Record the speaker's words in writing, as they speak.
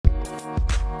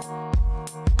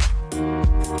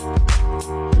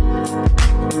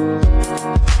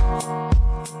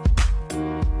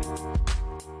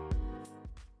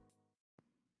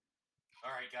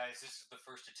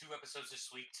episodes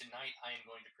this week. Tonight, I am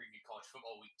going to preview College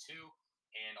Football Week 2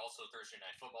 and also Thursday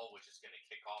Night Football, which is going to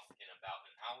kick off in about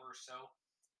an hour or so.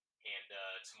 And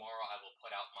tomorrow, I will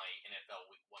put out my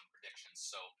NFL Week 1 predictions.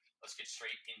 So let's get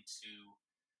straight into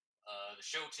the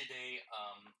show today.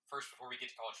 First, before we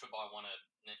get to college football, I want to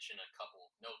mention a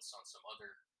couple notes on some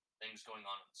other things going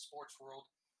on in the sports world.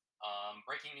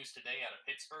 Breaking news today out of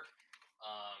Pittsburgh.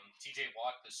 TJ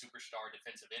Watt, the superstar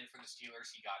defensive end for the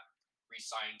Steelers, he got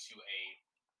re-signed to a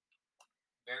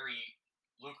very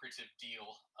lucrative deal,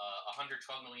 $112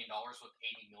 million with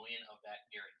 $80 million of that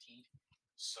guaranteed.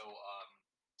 So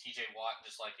TJ Watt,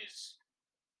 just like his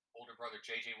older brother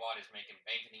JJ Watt, is making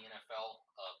bank in the NFL,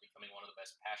 becoming one of the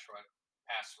best pass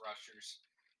rushers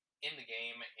in the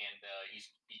game, and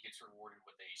he gets rewarded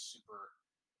with a super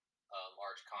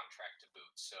large contract to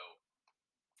boot. So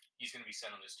he's going to be set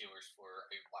on the Steelers for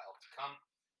a while to come.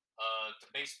 To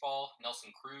baseball, Nelson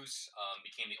Cruz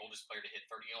became the oldest player to hit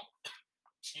 30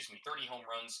 home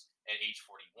runs at age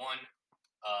 41.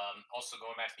 Also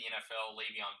going back to the NFL,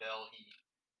 Le'Veon Bell, he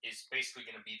is basically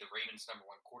going to be the Ravens' #1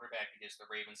 quarterback because the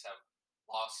Ravens have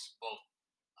lost both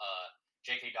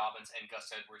J.K. Dobbins and Gus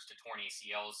Edwards to torn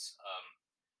ACLs.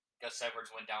 Gus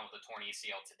Edwards went down with a torn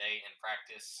ACL today in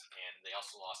practice, and they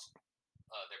also lost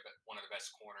one of their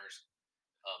best corners,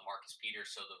 Marcus Peters.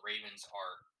 So the Ravens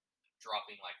are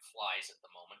dropping like flies at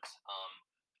the moment.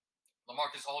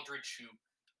 LaMarcus Aldridge, who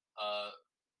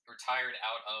retired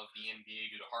out of the NBA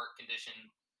due to heart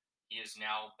condition, he is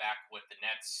now back with the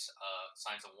Nets,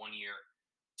 signs a 1-year,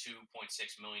 $2.6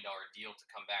 million deal to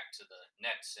come back to the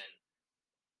Nets and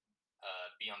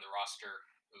be on the roster,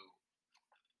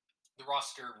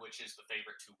 which is the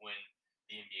favorite to win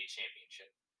the NBA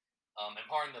championship. And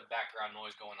pardon the background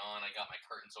noise going on. I got my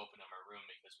curtains open in my room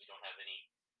because we don't have any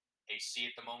AC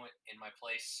at the moment in my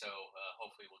place, so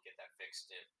hopefully we'll get that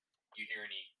fixed. If you hear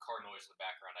any car noise in the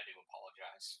background, I do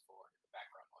apologize for the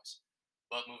background noise.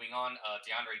 But moving on,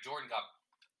 DeAndre Jordan got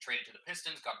traded to the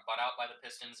Pistons, got bought out by the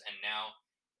Pistons, and now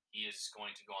he is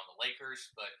going to go on the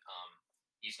Lakers, but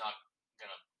he's not going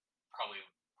to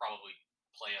probably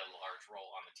play a large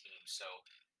role on the team. So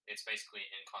it's basically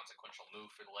an inconsequential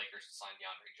move for the Lakers to sign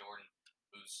DeAndre Jordan,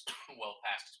 who's well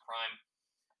past his prime.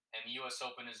 And the U.S.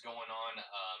 Open is going on.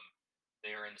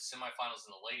 They're in the semifinals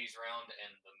in the ladies round,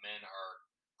 and the men are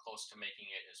close to making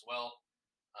it as well.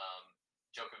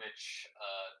 Djokovic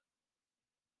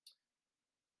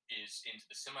is into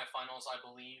the semifinals, I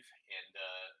believe, and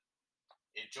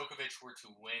if Djokovic were to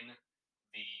win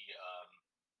the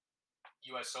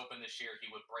U.S. Open this year, he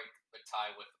would break the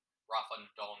tie with Rafa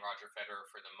Nadal and Roger Federer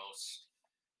for the most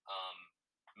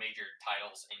major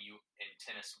titles in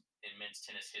men's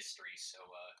tennis history. So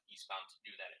he's bound to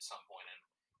do that at some point, and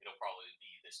it'll probably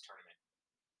be this tournament.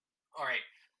 All right,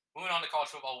 moving on to College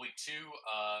Football Week 2.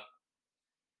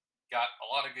 Got a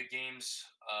lot of good games.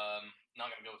 Not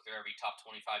going to go through every top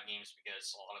 25 games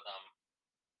because a lot of them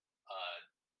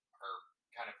are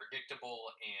kind of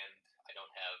predictable, and I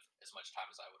don't have as much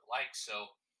time as I would like.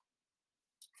 So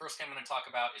first game I'm going to talk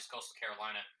about is Coastal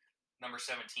Carolina, number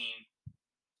 17,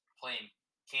 playing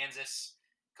Kansas.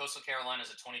 Coastal Carolina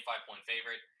is a 25-point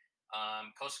favorite.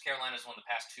 Coastal Carolina has won the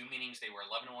past 2 meetings. They were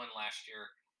 11-1 last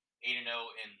year, 8-0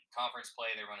 in conference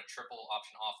play. They run a triple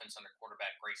option offense under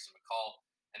quarterback Grayson McCall,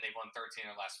 and they've won 13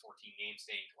 of their last 14 games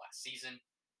dating to last season.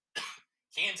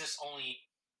 Kansas only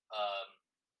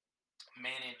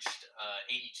managed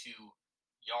 82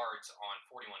 yards on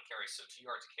 41 carries, so 2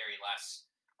 yards a carry last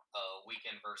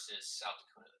weekend versus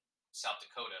South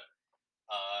Dakota.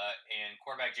 And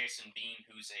quarterback Jason Bean,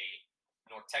 who's a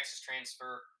North Texas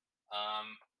transfer,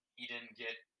 he didn't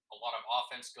get a lot of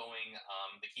offense going.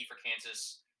 The key for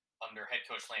Kansas under head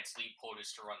coach Lance Leipold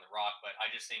is to run the rock, but I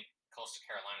just think Coastal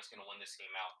Carolina is going to win this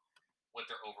game out with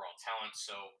their overall talent.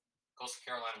 So Coastal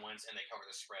Carolina wins, and they cover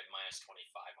the spread -25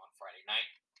 on Friday night.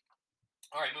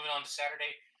 All right, moving on to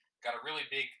Saturday. Got a really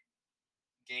big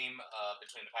game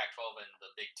between the Pac-12 and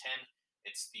the Big Ten.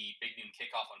 It's the big noon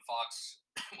kickoff on Fox,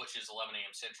 which is 11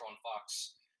 a.m. Central on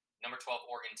Fox. Number 12,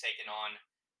 Oregon taking on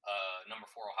number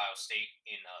 4, Ohio State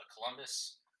in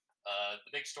Columbus.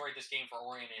 The big story of this game for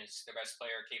Oregon is their best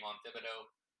player, Kayvon Thibodeau,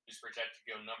 who's projected to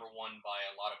go number 1 by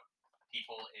a lot of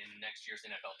people in next year's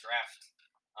NFL draft.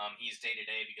 He's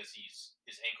day-to-day because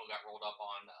his ankle got rolled up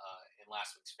on in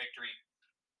last week's victory.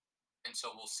 And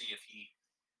so we'll see if he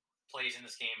plays in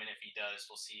this game, and if he does,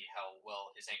 we'll see how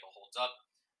well his ankle holds up.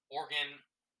 Oregon,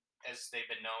 as they've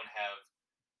been known, have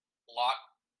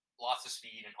lots of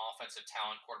speed and offensive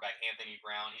talent. Quarterback Anthony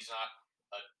Brown, he's not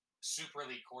a super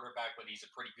elite quarterback, but he's a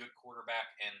pretty good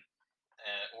quarterback, and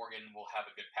Oregon will have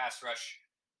a good pass rush.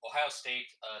 Ohio State,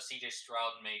 C.J.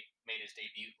 Stroud made his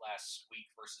debut last week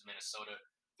versus Minnesota.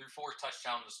 Threw 4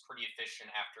 touchdowns, was pretty efficient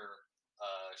after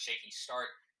a shaky start.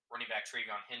 Running back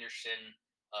Travion Henderson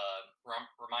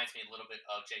reminds me a little bit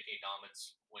of J.K.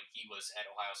 Dobbins when he was at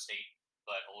Ohio State,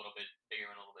 but a little bit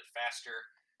bigger and a little bit faster.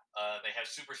 They have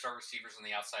superstar receivers on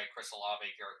the outside. Chris Olave,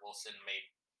 Garrett Wilson made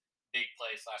big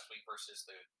plays last week versus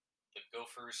the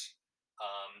Gophers.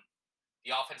 Um,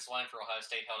 the offensive line for Ohio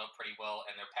State held up pretty well,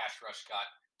 and their pass rush got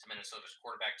to Minnesota's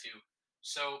quarterback too.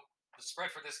 So the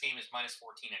spread for this game is minus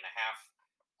 14.5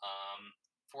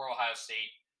 for Ohio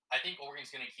State. I think Oregon's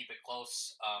going to keep it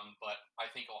close, but I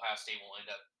think Ohio State will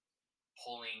end up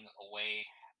pulling away.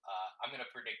 I'm going to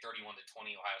predict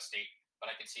 31-20 Ohio State, but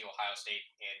I can see Ohio State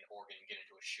and Oregon get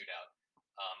into a shootout.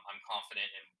 I'm confident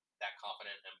in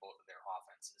both of their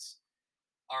offenses.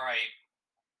 All right,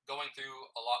 going through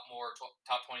a lot more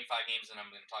top 25 games, and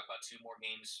I'm going to talk about 2 more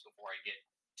games before I get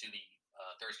to the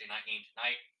Thursday night game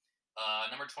tonight.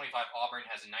 Number 25, Auburn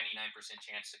has a 99%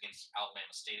 chance against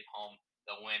Alabama State at home.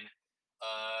 They'll win.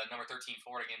 Number 13,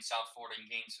 Florida against South Florida in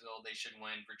Gainesville. They should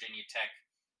win. Virginia Tech,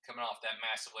 coming off that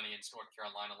massive win against North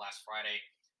Carolina last Friday,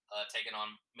 taking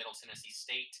on Middle Tennessee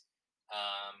State.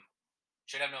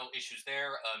 Should have no issues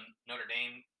there. Notre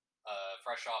Dame,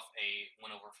 fresh off a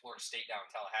win over Florida State down in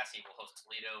Tallahassee, will host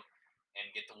Toledo and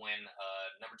get the win.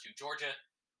 Number 2, Georgia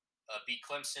beat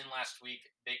Clemson last week.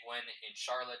 Big win in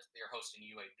Charlotte. They're hosting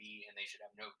UAB, and they should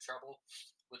have no trouble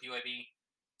with UAB.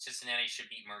 Cincinnati should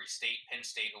beat Murray State. Penn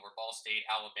State over Ball State.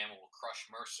 Alabama will crush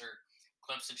Mercer.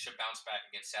 Clemson should bounce back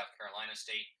against South Carolina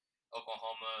State.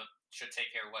 Oklahoma should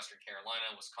take care of Western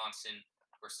Carolina. Wisconsin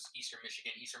versus Eastern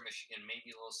Michigan. Eastern Michigan may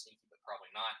be a little sneaky, but probably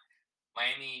not.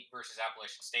 Miami versus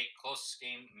Appalachian State. Close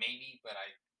game, maybe, but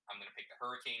I'm going to pick the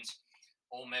Hurricanes.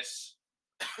 Ole Miss,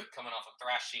 coming off a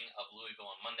thrashing of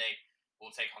Louisville on Monday, will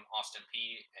take on Austin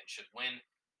Peay and should win.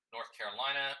 North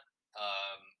Carolina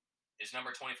is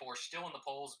number 24, still in the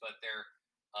polls, but they're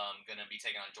going to be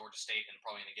taking on Georgia State and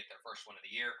probably going to get their first win of the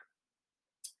year.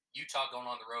 Utah going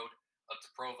on the road up to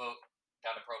Provo,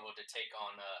 down to Provo to take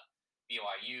on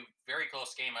BYU. Very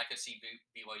close game. I could see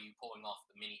BYU pulling off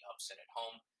the mini upset at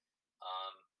home.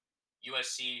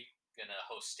 USC gonna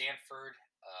host Stanford.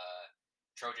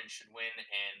 Trojans should win,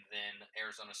 and then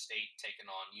Arizona State taking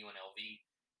on UNLV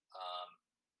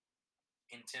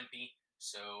in Tempe.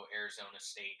 So Arizona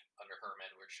State under Herm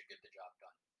Edwards should get the job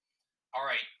done. All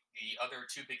right, the other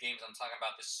 2 big games I'm talking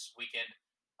about this weekend.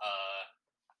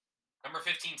 Number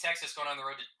 15, Texas going on the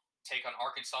road to take on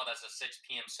Arkansas. That's a 6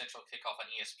 p.m. Central kickoff on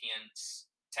ESPN.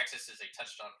 Texas is a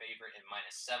touchdown favorite in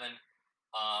 -7.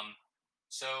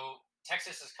 So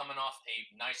Texas is coming off a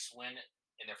nice win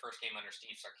in their first game under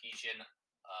Steve Sarkisian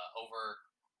over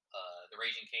the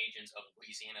Raging Cajuns of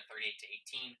Louisiana,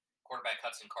 38-18. Quarterback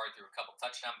Hudson Card threw a couple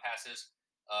touchdown passes.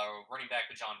 Running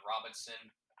back John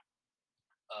Robinson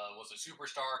was a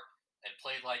superstar and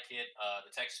played like it. The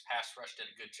Texas pass rush did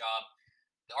a good job.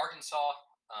 The Arkansas,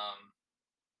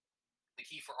 the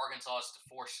key for Arkansas is to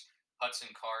force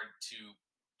Hudson Card to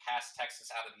pass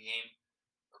Texas out of the game,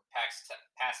 or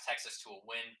pass Texas to a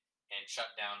win and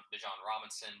shut down Bijan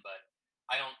Robinson. But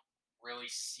I don't really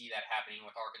see that happening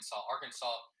with Arkansas.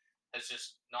 Arkansas has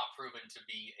just not proven to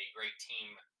be a great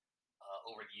team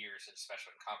over the years,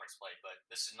 especially in conference play. But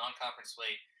this is non-conference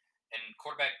play, and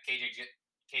quarterback KJ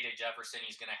Jefferson,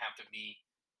 he's going to have to be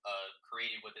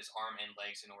creative with his arm and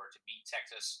legs in order to beat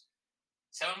Texas.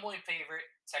 7-point favorite,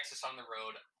 Texas on the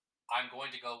road. I'm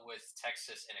going to go with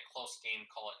Texas in a close game,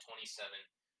 call it 27-24,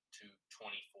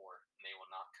 and they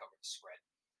will not cover the spread.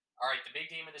 All right, the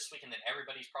big game of this weekend that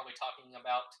everybody's probably talking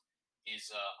about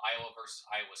is Iowa versus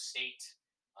Iowa State.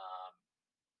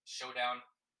 Showdown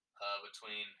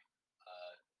between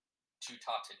 2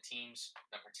 top 10 teams,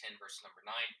 number 10 versus number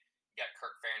 9. You got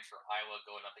Kirk Ferentz for Iowa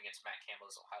going up against Matt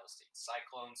Campbell's Ohio State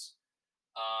Cyclones.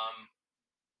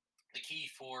 The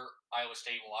key for Iowa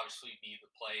State will obviously be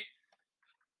the play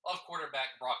of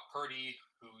quarterback Brock Purdy,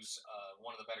 who's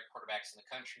one of the better quarterbacks in the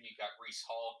country. You got Breece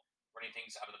Hall running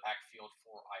things out of the backfield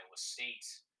for Iowa State.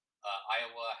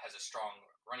 Iowa has a strong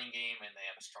running game, and they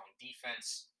have a strong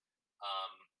defense.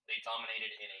 They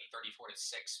dominated in a 34-6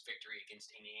 victory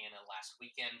against Indiana last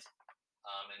weekend,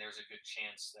 and there's a good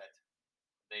chance that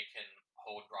they can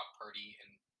hold Brock Purdy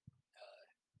and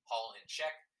Hall in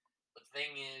check. But the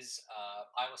thing is,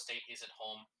 Iowa State is at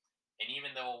home, and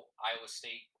even though Iowa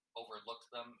State overlooked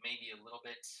them maybe a little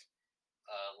bit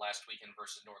last weekend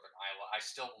versus Northern Iowa, I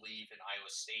still believe in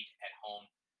Iowa State at home.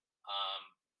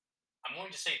 I'm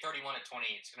going to say 31-20.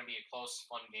 It's going to be a close,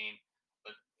 fun game,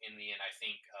 but in the end, I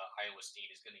think Iowa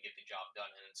State is going to get the job done,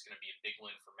 and it's going to be a big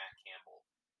win for Matt Campbell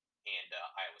and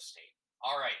Iowa State.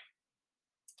 All right.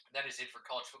 that is it for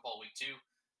college football week 2.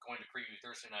 Going to preview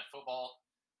Thursday night football,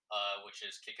 which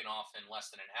is kicking off in less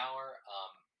than an hour.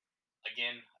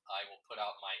 Again, I will put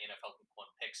out my NFL week 1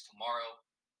 picks tomorrow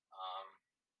um,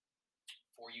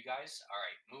 for you guys. All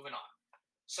right, moving on.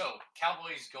 So,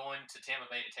 Cowboys going to Tampa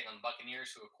Bay to take on the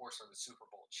Buccaneers, who, of course, are the Super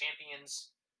Bowl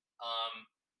champions.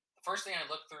 The first thing I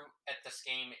look through at this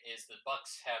game is the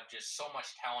Bucks have just so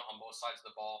much talent on both sides of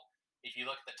the ball. If you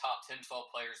look at the top 10, 12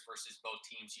 players versus both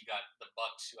teams, you got the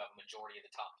Bucks who have a majority of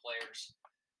the top players.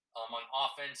 On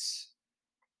offense,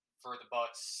 for the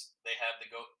Bucks, they have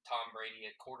the GOAT Tom Brady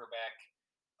at quarterback.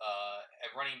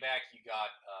 At running back, you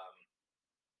got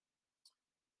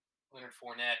Leonard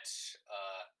Fournette.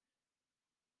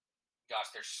 Gosh,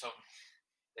 there's so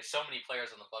many players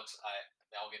on the Bucks.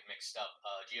 I'll get mixed up.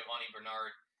 Giovanni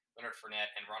Bernard, Leonard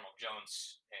Fournette, and Ronald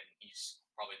Jones, and he's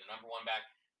probably the number one back.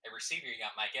 At receiver, you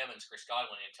got Mike Evans, Chris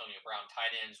Godwin, Antonio Brown.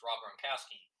 Tight ends, Rob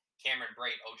Gronkowski, Cameron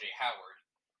Brate, O.J. Howard.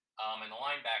 And the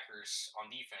linebackers on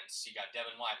defense, you got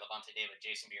Devin White, Levante David,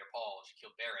 Jason Pierre-Paul,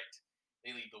 Shaquille Barrett.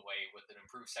 They lead the way with an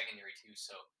improved secondary too.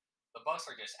 So the Bucks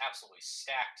are just absolutely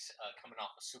stacked coming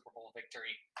off a Super Bowl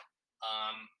victory.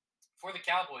 For the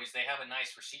Cowboys, they have a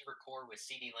nice receiver core with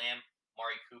CeeDee Lamb,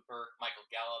 Mari Cooper, Michael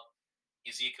Gallup.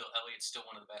 Ezekiel Elliott's still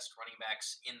one of the best running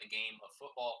backs in the game of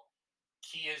football.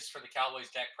 Key is for the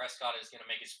Cowboys, Dak Prescott is going to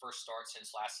make his first start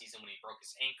since last season when he broke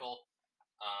his ankle.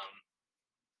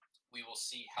 We will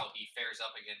see how he fares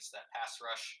up against that pass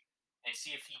rush and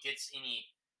see if he gets gets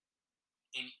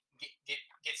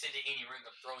into any ring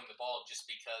of throwing the ball, just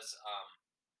because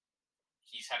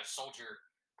he's had a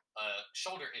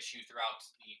shoulder issue throughout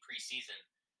the preseason,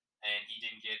 and he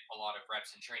didn't get a lot of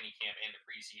reps in training camp and the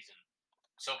preseason.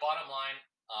 So bottom line,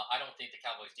 I don't think the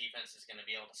Cowboys defense is going to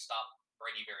be able to stop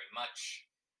Brady very much.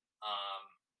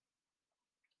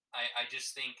 I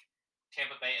just think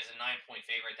Tampa Bay is a 9-point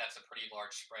favorite. That's a pretty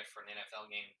large spread for an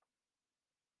NFL game.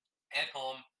 At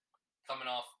home, coming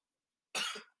off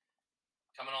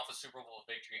a Super Bowl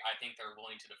victory, I think they're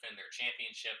willing to defend their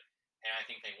championship, and I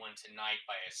think they win tonight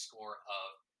by a score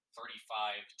of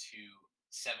 35-17.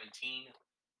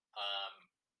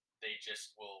 They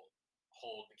just will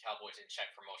hold the Cowboys in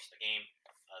check for most of the game.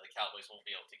 The Cowboys won't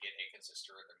be able to get a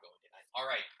consistent rhythm going tonight. All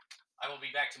right, I will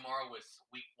be back tomorrow with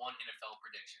Week 1 NFL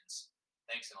predictions.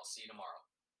 Thanks, and I'll see you tomorrow.